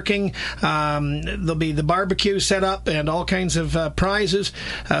of parking. There'll be the barbecue set up and all kinds of prizes,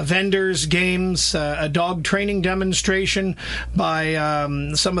 vendors, games, a dog training demonstration by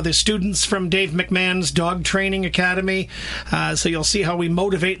some of the students from Dave McMahon's Dog Training Academy. So you'll see how we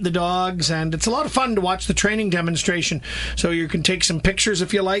motivate the dogs, and it's a lot of fun to watch the training demonstration. So you can take some pictures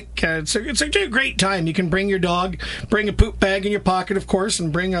if you like. It's a great time. You can bring your dog, bring a poop bag in your pocket, of course,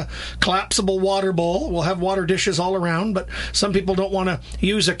 and bring a collapsible water bowl. We'll have water dishes all around, but some people don't want to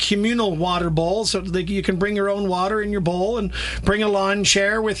use a communal water bowl, so you can bring your own water in your bowl and bring a lawn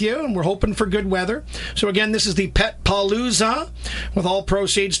chair with you, and we're hoping for good weather. So again, this is the Pet Palooza, with all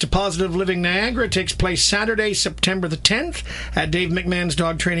proceeds to Positive Living Niagara. It takes place Saturday, September the 10th at Dave McMahon's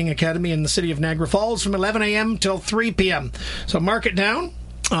Dog Training Academy in the city of Niagara Falls from 11 a.m. till 3 p.m. So mark it down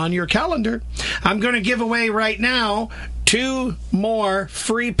on your calendar. I'm going to give away right now 2 more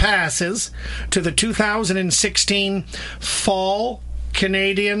free passes to the 2016 Fall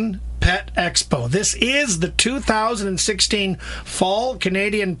Canadian Pet Expo. This is the 2016 Fall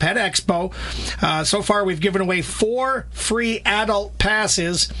Canadian Pet Expo. So far, we've given away 4 free adult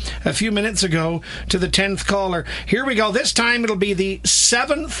passes a few minutes ago to the 10th caller. Here we go. This time, it'll be the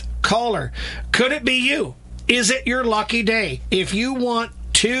 7th caller. Could it be you? Is it your lucky day? If you want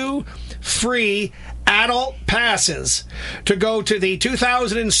 2 free adult passes to go to the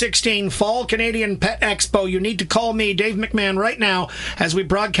 2016 Fall Canadian Pet Expo, you need to call me, Dave McMahon, right now as we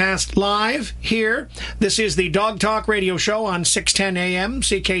broadcast live here. This is the Dog Talk Radio Show on 610 AM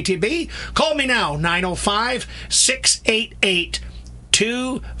CKTB. Call me now,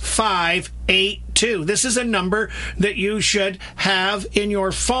 905-688-2582. This is a number that you should have in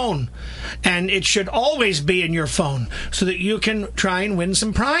your phone, and it should always be in your phone so that you can try and win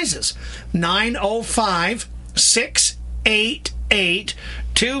some prizes.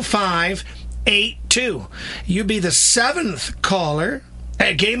 905-688-2582. You be the 7th caller.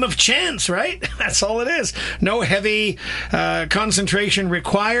 A game of chance, right? That's all it is. No heavy concentration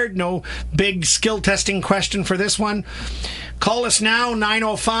required. No big skill testing question for this one. Call us now,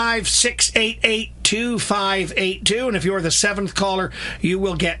 905-688-2582. And if you're the 7th caller, you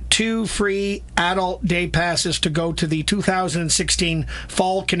will get 2 free adult day passes to go to the 2016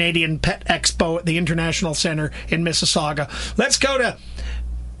 Fall Canadian Pet Expo at the International Centre in Mississauga. Let's go to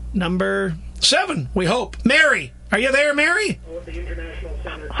number 7, we hope. Mary. Are you there, Mary?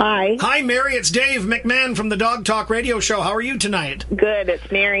 Hi. Hi, Mary. It's Dave McMahon from the Dog Talk Radio Show. How are you tonight? Good. It's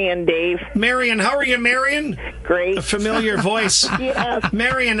Marion, Dave. Marion, how are you, Marion? Great. A familiar voice. Yes.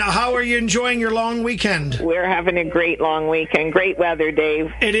 Marion, how are you enjoying your long weekend? We're having a great long weekend. Great weather,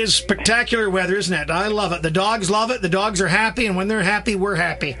 Dave. It is spectacular weather, isn't it? I love it. The dogs love it. The dogs are happy, and when they're happy, we're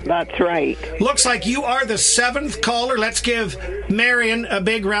happy. That's right. Looks like you are the 7th caller. Let's give Marion a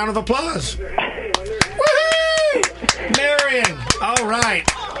big round of applause. Marion, all right.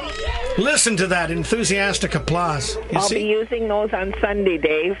 Listen to that enthusiastic applause. I'll be using those on Sunday,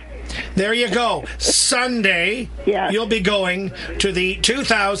 Dave. There you go. Sunday, yes. You'll be going to the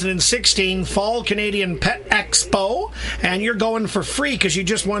 2016 Fall Canadian Pet Expo, and you're going for free because you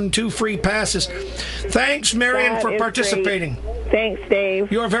just won 2 free passes. Thanks, Marion, for participating. Great. Thanks,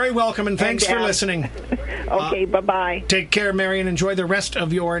 Dave. You're very welcome, and thanks for listening. Okay, bye-bye. Take care, Marion. Enjoy the rest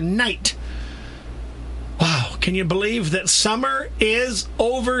of your night. Wow, can you believe that summer is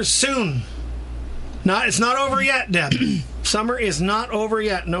over soon? It's not over yet, Deb. Summer is not over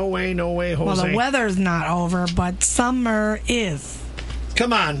yet. No way, Jose. Well, the weather's not over, but summer is.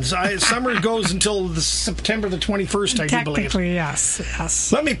 Come on. Summer goes until September the 21st, I do believe. Technically,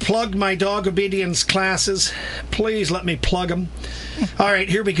 yes. Let me plug my dog obedience classes. Please let me plug them. All right,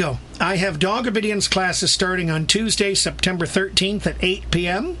 here we go. I have dog obedience classes starting on Tuesday, September 13th at 8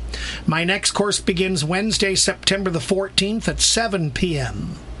 p.m. My next course begins Wednesday, September the 14th at 7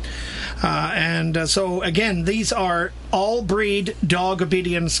 p.m. So, again, these are all-breed dog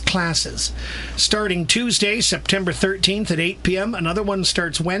obedience classes. Starting Tuesday, September 13th at 8 p.m. Another one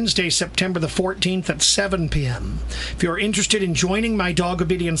starts Wednesday, September the 14th at 7 p.m. If you're interested in joining my dog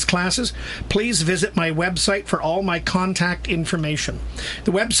obedience classes, please visit my website for all my contact information.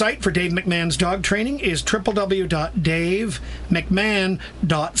 The website for Dave McMahon's dog training is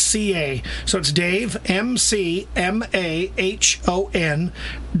www.davemcmahon.ca. So it's Dave, MCMAHON.ca.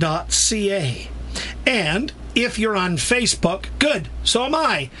 And if you're on Facebook, good, so am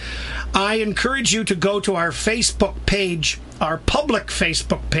I. I encourage you to go to our Facebook page, our public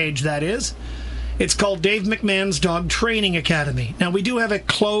Facebook page, that is. It's called Dave McMahon's Dog Training Academy. Now, we do have a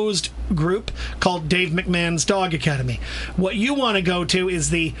closed group called Dave McMahon's Dog Academy. What you want to go to is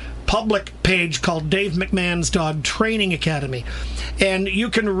the public page called Dave McMahon's Dog Training Academy. And you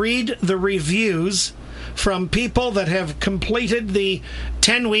can read the reviews from people that have completed the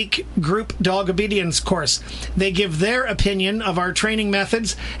 10-week group dog obedience course. They give their opinion of our training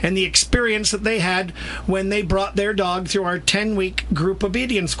methods and the experience that they had when they brought their dog through our 10-week group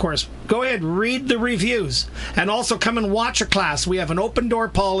obedience course. Go ahead, read the reviews, and also come and watch a class. We have an open door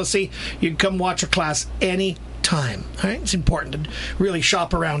policy. You can come watch a class any time. Right? It's important to really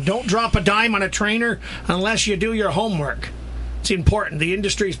shop around. Don't drop a dime on a trainer unless you do your homework. It's important. The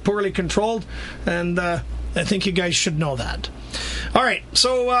industry is poorly controlled, and I think you guys should know that. All right,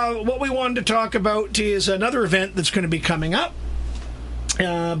 so what we wanted to talk about is another event that's going to be coming up.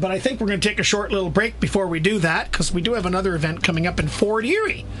 But I think we're going to take a short little break before we do that, because we do have another event coming up in Fort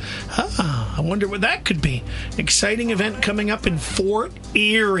Erie. I wonder what that could be. Exciting event coming up in Fort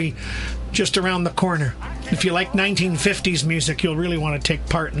Erie, just around the corner. If you like 1950s music, you'll really want to take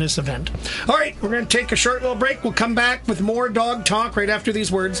part in this event. All right, we're going to take a short little break. We'll come back with more dog talk right after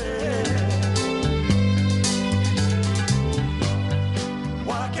these words.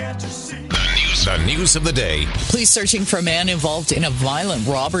 The news of the day. Police searching for a man involved in a violent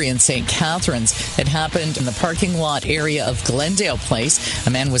robbery in St. Catharines. It happened in the parking lot area of Glendale Place. A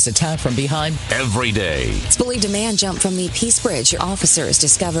man was attacked from behind. Every day. It's believed a man jumped from the Peace Bridge. Officers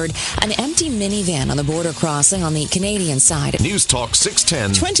discovered an empty minivan on the border crossing on the Canadian side. News Talk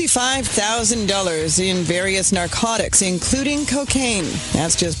 610. $25,000 in various narcotics, including cocaine.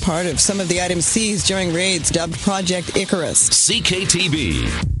 That's just part of some of the items seized during raids dubbed Project Icarus. CKTB.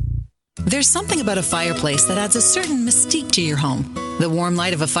 There's something about a fireplace that adds a certain mystique to your home. The warm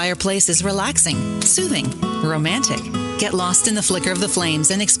light of a fireplace is relaxing, soothing, romantic. Get lost in the flicker of the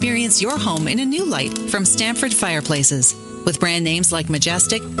flames and experience your home in a new light from Stanford Fireplaces. With brand names like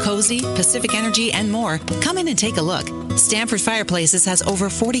Majestic, Cozy, Pacific Energy, and more, come in and take a look. Stanford Fireplaces has over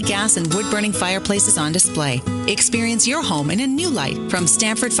 40 gas and wood-burning fireplaces on display. Experience your home in a new light from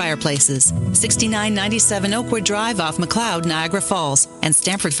Stanford Fireplaces. 6997 Oakwood Drive off McLeod, Niagara Falls, and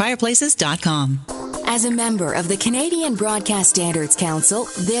StanfordFireplaces.com. As a member of the Canadian Broadcast Standards Council,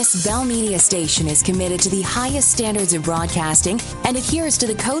 this Bell Media station is committed to the highest standards of broadcasting and adheres to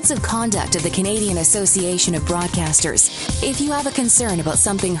the codes of conduct of the Canadian Association of Broadcasters. If you have a concern about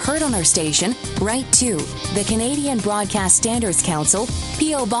something heard on our station, write to the Canadian Broadcast Standards Council,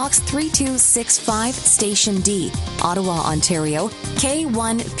 P.O. Box 3265, Station D, Ottawa, Ontario,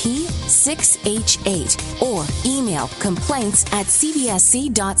 K1P6H8, or email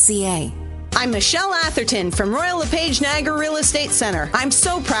complaints@cbsc.ca. I'm Michelle Atherton from Royal LePage Niagara Real Estate Center. I'm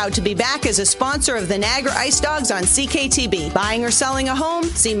so proud to be back as a sponsor of the Niagara Ice Dogs on CKTB. Buying or selling a home?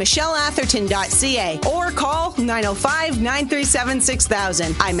 See michelleatherton.ca or call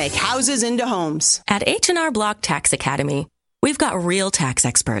 905-937-6000. I make houses into homes. At H&R Block Tax Academy, we've got real tax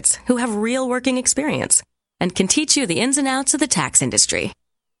experts who have real working experience and can teach you the ins and outs of the tax industry.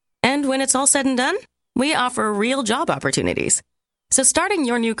 And when it's all said and done, we offer real job opportunities. So starting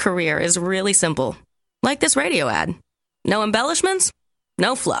your new career is really simple. Like this radio ad. No embellishments,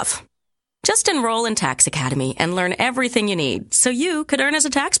 no fluff. Just enroll in Tax Academy and learn everything you need so you could earn as a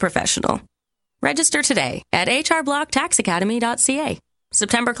tax professional. Register today at hrblocktaxacademy.ca.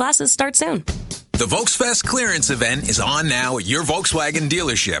 September classes start soon. The Volksfest clearance event is on now at your Volkswagen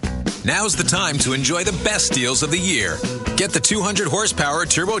dealership. Now's the time to enjoy the best deals of the year. Get the 200 horsepower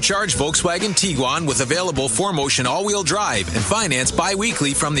turbocharged Volkswagen Tiguan with available 4Motion all-wheel drive and finance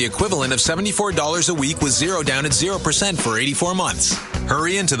bi-weekly from the equivalent of $74 a week with zero down at 0% for 84 months.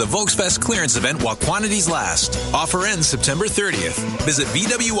 Hurry into the Volksfest clearance event while quantities last. Offer ends September 30th. Visit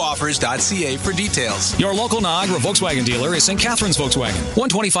VWOffers.ca for details. Your local Niagara Volkswagen dealer is St. Catharines Volkswagen,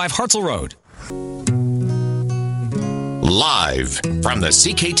 125 Hartzell Road. Live from the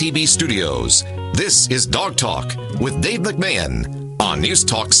CKTB studios, this is Dog Talk with Dave McMahon on News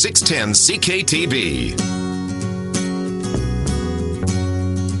Talk 610 CKTB.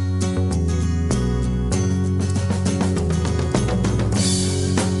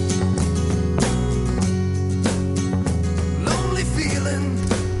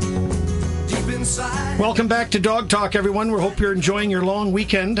 Welcome back to Dog Talk, everyone. We hope you're enjoying your long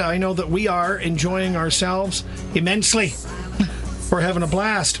weekend. I know that we are enjoying ourselves immensely. We're having a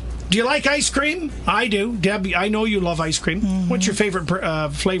blast. Do you like ice cream? I do. Deb, I know you love ice cream. Mm-hmm. What's your favorite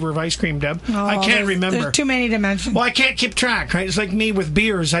flavor of ice cream, Deb? I can't remember. There's too many to mention. Well, I can't keep track, right? It's like me with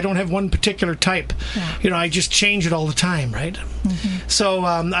beers. I don't have one particular type. Yeah. You know, I just change it all the time, right? Mm-hmm. So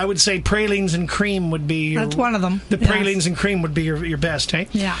I would say pralines and cream would be That's one of them. The pralines and cream would be your best, hey?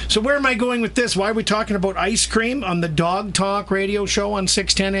 Yeah. So where am I going with this? Why are we talking about ice cream on the Dog Talk radio show on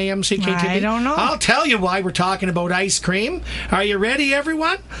 610 AM CKTV? I don't know. I'll tell you why we're talking about ice cream. Are you ready,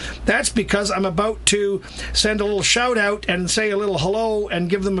 everyone? That's because I'm about to send a little shout out and say a little hello and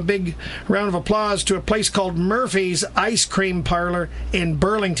give them a big round of applause to a place called Murphy's Ice Cream Parlor in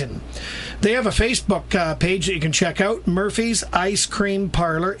Burlington. They have a Facebook page that you can check out, Murphy's Ice Cream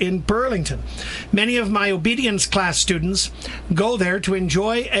Parlor in Burlington. Many of my obedience class students go there to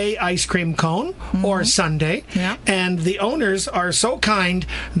enjoy a ice cream cone or sundae, and the owners are so kind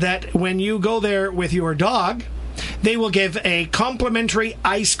that when you go there with your dog, they will give a complimentary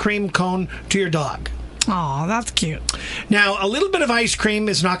ice cream cone to your dog. Oh, that's cute. Now, a little bit of ice cream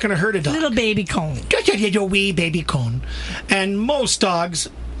is not going to hurt a dog. Little baby cone. A wee baby cone. And most dogs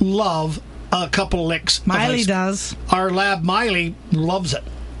love a couple licks. Miley does. Our lab Miley loves it.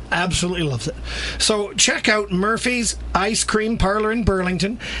 Absolutely loves it. So check out Murphy's Ice Cream Parlor in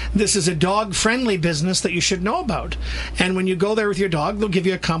Burlington. This is a dog-friendly business that you should know about. And when you go there with your dog, they'll give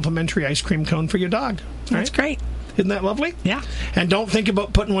you a complimentary ice cream cone for your dog. That's great. Isn't that lovely? Yeah. And don't think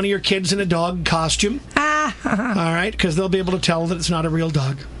about putting one of your kids in a dog costume. All right, because they'll be able to tell that it's not a real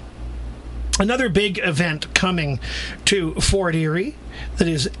dog. Another big event coming to Fort Erie that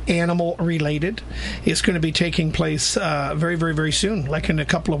is animal related is going to be taking place very, very, very soon, like in a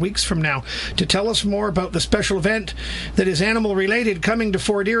couple of weeks from now. To tell us more about the special event that is animal related coming to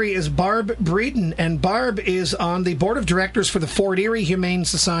Fort Erie is Barb Breeden, and Barb is on the board of directors for the Fort Erie Humane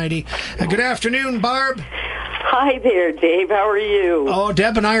Society. Good afternoon, Barb. Hi there, Dave. How are you? Oh,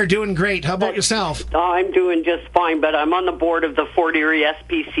 Deb and I are doing great. How about yourself? I'm doing just fine, but I'm on the board of the Fort Erie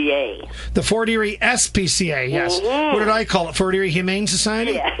SPCA. The Fort Erie SPCA, yes. Mm-hmm. What did I call it? Fort Erie Humane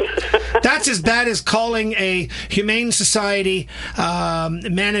Society? Yes. That's as bad as calling a Humane Society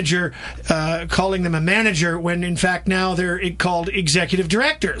manager, calling them a manager, when in fact now they're called executive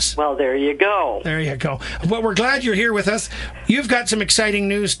directors. Well, there you go. There you go. Well, we're glad you're here with us. You've got some exciting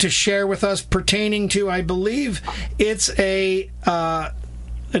news to share with us pertaining to, I believe, it's an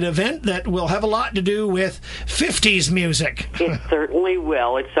event that will have a lot to do with 50s music. It certainly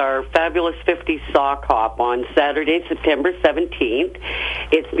will. It's our Fabulous 50s Sock Hop on Saturday, September 17th.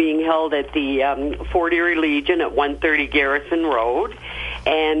 It's being held at the Fort Erie Legion at 130 Garrison Road.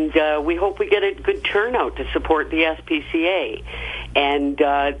 And we hope we get a good turnout to support the SPCA. And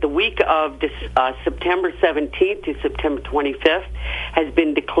the week of September 17th to September 25th has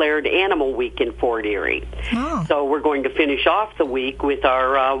been declared Animal Week in Fort Erie. Oh. So we're going to finish off the week with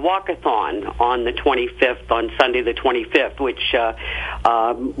our walkathon on the 25th, on Sunday the 25th, which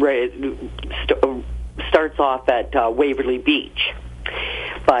starts off at Waverly Beach.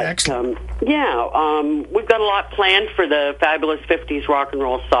 But, we've got a lot planned for the Fabulous 50s Rock and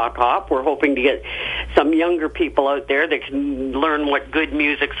Roll Sock Hop. We're hoping to get some younger people out there that can learn what good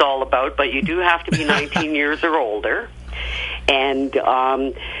music's all about, but you do have to be 19 years or older. And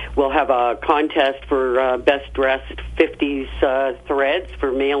we'll have a contest for best dressed 50s threads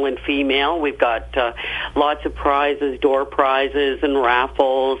for male and female. We've got lots of prizes, door prizes and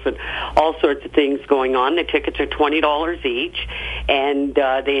raffles and all sorts of things going on. The tickets are $20 each, and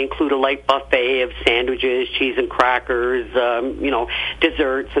they include a light buffet of sandwiches, cheese and crackers,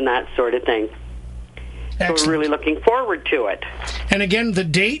 desserts and that sort of thing. Excellent. So we're really looking forward to it. And again, the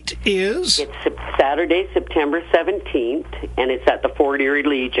date is? It's Saturday, September 17th, and it's at the Fort Erie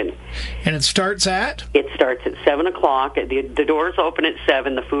Legion. And it starts at? It starts at 7 o'clock. The doors open at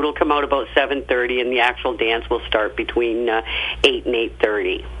 7. The food will come out about 7:30, and the actual dance will start between 8 and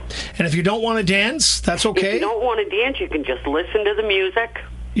 8:30. And if you don't want to dance, that's okay? If you don't want to dance, you can just listen to the music.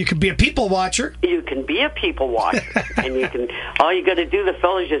 You can be a people watcher. You can be a people watcher. And all you got to do, the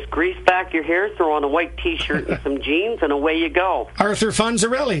fellas, just grease back your hair, throw on a white T-shirt and some jeans, and away you go. Arthur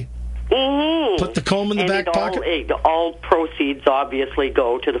Fonzarelli. Mm-hmm. Put the comb in the back pocket. All proceeds obviously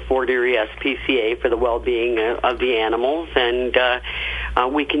go to the Fort Erie SPCA for the well-being of the animals, and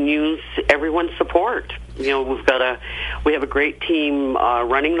we can use everyone's support. We have a great team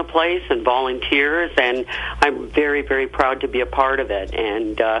running the place and volunteers, and I'm very, very proud to be a part of it.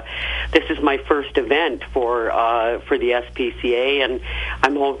 And this is my first event for the SPCA, and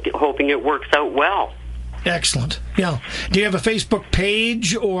I'm hoping it works out well. Excellent. Yeah. Do you have a Facebook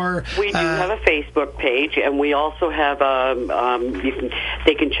page or? We do have a Facebook page, and we also have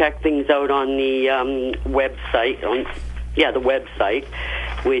they can check things out on the website. The website,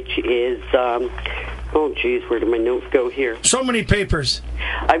 which is oh geez, where did my notes go here? So many papers.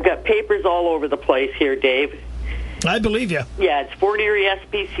 I've got papers all over the place here, Dave. I believe you. Yeah, it's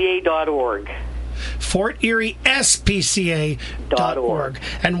FortErieSPCA.org. FortErieSPCA.org.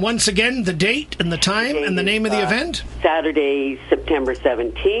 And once again, the date and the time and the name of the event? Saturday, September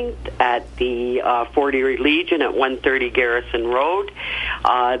 17th at the Fort Erie Legion at 130 Garrison Road.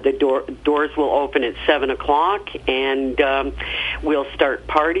 The doors will open at 7 o'clock, and we'll start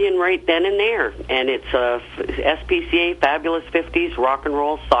partying right then and there. And it's a SPCA Fabulous 50s Rock and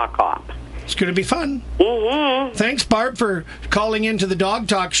Roll Sock Hop. It's going to be fun. Mm-hmm. Thanks, Barb, for calling into the Dog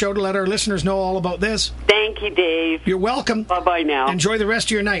Talk show to let our listeners know all about this. Thank you, Dave. You're welcome. Bye-bye now. Enjoy the rest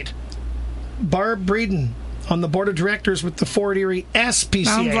of your night. Barb Breeden on the board of directors with the Fort Erie SPCA.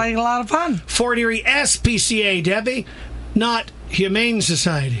 Sounds like a lot of fun. Fort Erie SPCA, Debbie, not Humane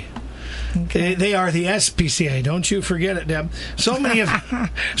Society. Okay. They are the SPCA. Don't you forget it, Deb. So many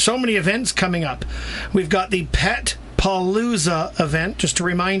events coming up. We've got the Pet Palooza event. Just to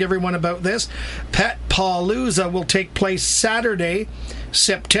remind everyone about this, Pet Palooza will take place Saturday,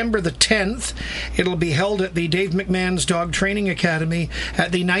 September the 10th. It'll be held at the Dave McMahon's Dog Training Academy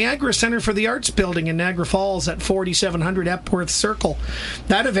at the Niagara Center for the Arts building in Niagara Falls at 4700 Epworth Circle.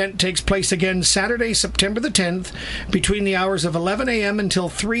 That event takes place again Saturday, September the 10th, between the hours of 11 a.m. until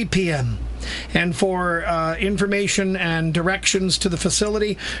 3 p.m. And for information and directions to the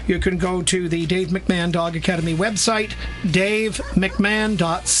facility, you can go to the Dave McMahon Dog Academy website,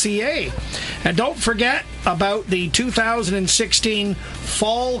 davemcmahon.ca. And don't forget about the 2016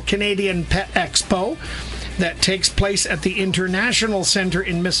 Fall Canadian Pet Expo that takes place at the International Centre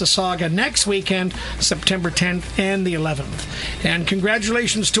in Mississauga next weekend, September 10th and the 11th. And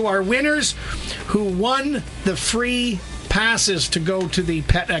congratulations to our winners who won the free passes to go to the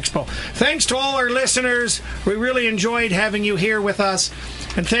Pet Expo. Thanks to all our listeners. We really enjoyed having you here with us.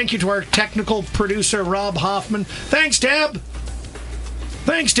 And thank you to our technical producer, Rob Hoffman. Thanks, Deb.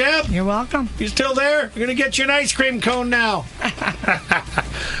 Thanks, Deb. You're welcome. You still there? We're going to get you an ice cream cone now.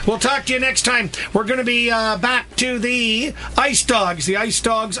 We'll talk to you next time. We're going to be back to the Ice Dogs. The Ice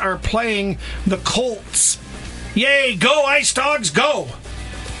Dogs are playing the Colts. Yay, go Ice Dogs, go!